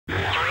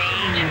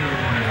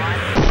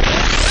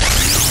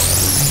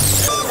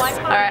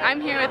I'm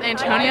here with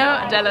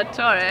Antonio de la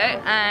Torre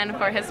and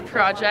for his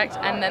project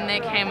And Then They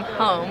Came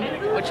Home,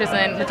 which is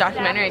in the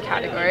documentary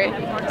category.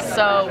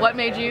 So what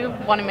made you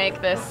want to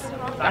make this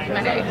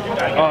documentary?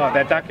 Oh,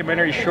 that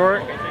documentary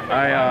short,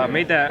 I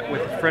made that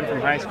with a friend from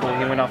high school.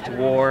 He went off to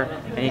war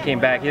and he came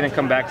back. He didn't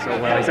come back so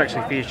well. He's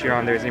actually featured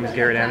on there. His name is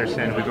Garrett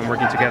Anderson. We've been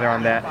working together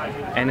on that.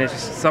 And it's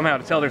just somehow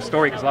to tell their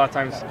story, because a lot of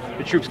times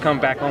the troops come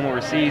back home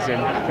overseas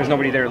and there's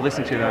nobody there to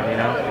listen to them, you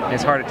know? And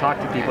it's hard to talk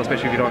to people,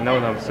 especially if you don't know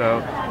them.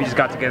 So we just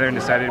got together and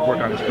decided to work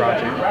on this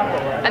project.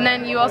 And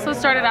then you also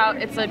started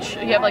out,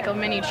 you have like a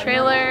mini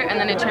trailer and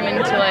then it turned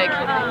into like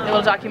a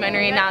little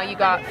documentary, and now you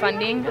got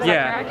funding, is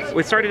that correct?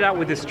 We started out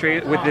with this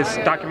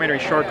documentary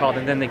short called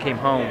And Then They Came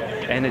Home,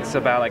 and it's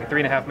about like a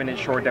 3.5-minute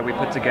short that we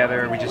put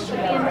together. We just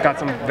got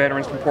some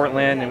veterans from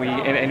Portland and we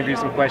interviewed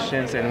some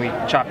questions and we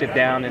chopped it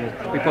down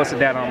and we posted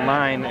that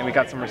online and we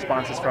got some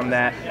responses from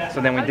that.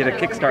 So then we did a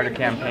Kickstarter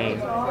campaign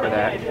for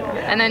that.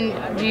 And then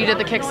you did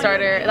the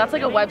Kickstarter, that's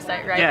like a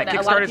website, right? Yeah,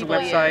 Kickstarter is a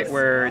website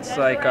where it's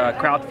like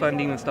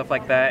crowdfunding and stuff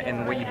like that,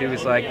 and what you do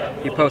is like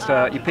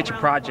you pitch a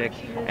project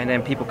and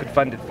then people could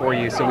fund it for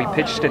you. So we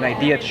pitched an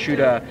idea to shoot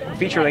a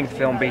feature-length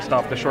film based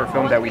off the short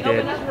film that we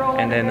did,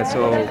 and then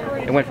so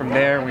it went from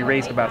there and we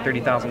raised about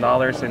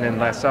 $30,000. And then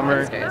last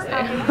summer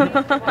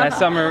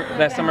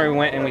we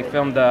went and we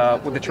filmed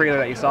the trailer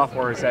that you saw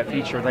for us, that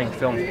feature-length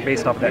film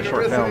based off that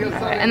short film.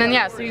 Okay. And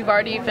then so you've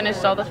already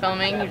finished all the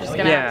filming. You're just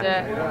gonna have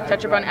to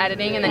touch up on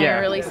editing, and then you're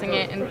releasing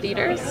it in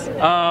theaters.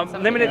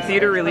 Limited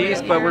theater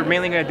release, but we're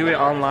mainly gonna do it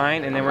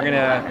online, and then we're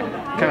gonna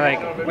kind of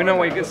like, we don't know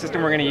what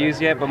system we're gonna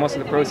use yet, but most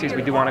of the proceeds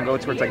we do want to go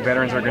towards like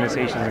veterans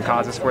organizations and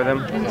causes for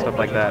them, and stuff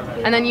like that.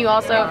 And then you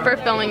also, for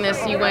filming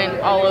this, you went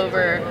all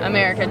over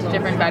America to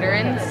different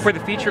veterans. For the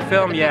feature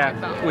film,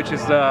 which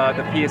is the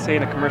PSA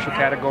in the commercial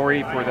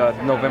category for the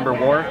November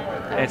War.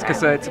 And it's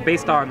because it's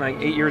based on like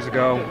 8 years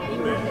ago,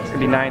 it's gonna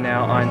be 9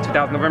 now, on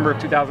November of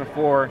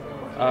 2004.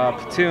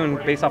 Platoon,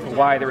 based off of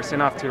why they were sent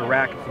off to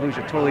Iraq and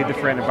Fallujah, totally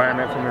different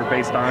environment from where they're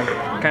based on,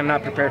 kind of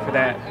not prepared for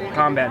that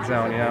combat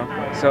zone, you know.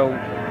 So,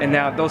 and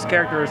now those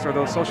characters or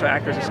those social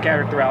actors are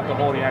scattered throughout the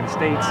whole United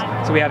States,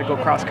 so we had to go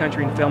cross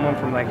country and film them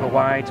from like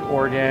Hawaii to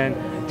Oregon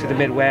to the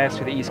Midwest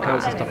to the East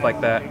Coast and stuff like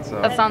that.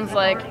 So that sounds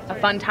like a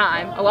fun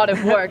time, a lot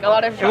of work, a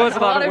lot of fun, it was a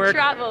lot of work.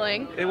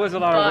 Traveling. It was a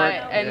lot of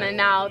work. And then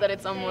now that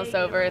it's almost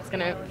over, it's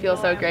gonna feel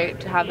so great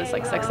to have this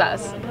like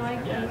success.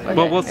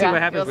 Well, we'll see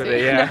what happens with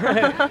it.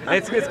 Yeah,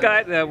 it's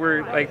got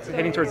we're like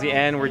heading towards the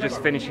end. We're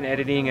just finishing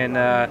editing and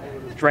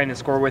trying to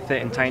score with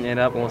it and tighten it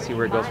up, and we'll see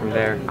where it goes from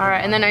there. All right,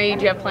 and then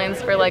do you have plans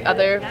for like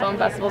other film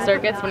festival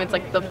circuits when it's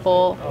like the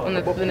full, when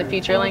the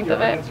feature length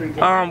of it?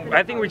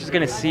 I think we're just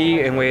gonna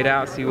see and wait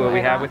out, see what we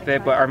have with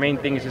it. But our main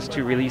thing is just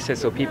to release it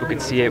so people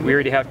could see it. We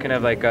already have kind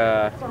of like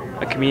a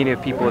community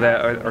of people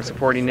that are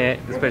supporting it,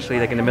 especially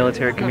like in the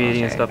military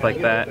community and stuff like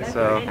that.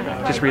 So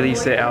just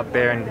release it out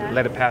there and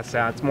let it pass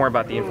out. It's more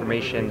about the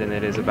information than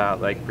it is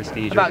about like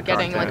prestige or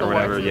getting like or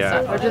whatever. And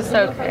stuff, which is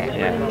so great.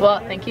 Yeah.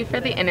 Well, thank you for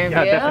the interview.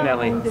 Yeah,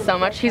 definitely. So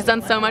much. He's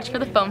done so much for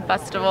the film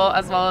festival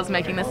as well as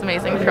making this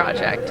amazing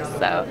project.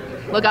 So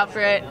look out for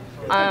it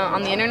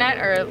on the internet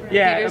or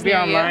it'll be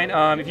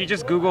online. If you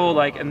just Google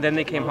like And Then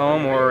They Came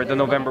Home or the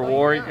November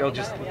War, it'll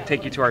just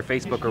take you to our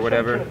Facebook or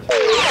whatever.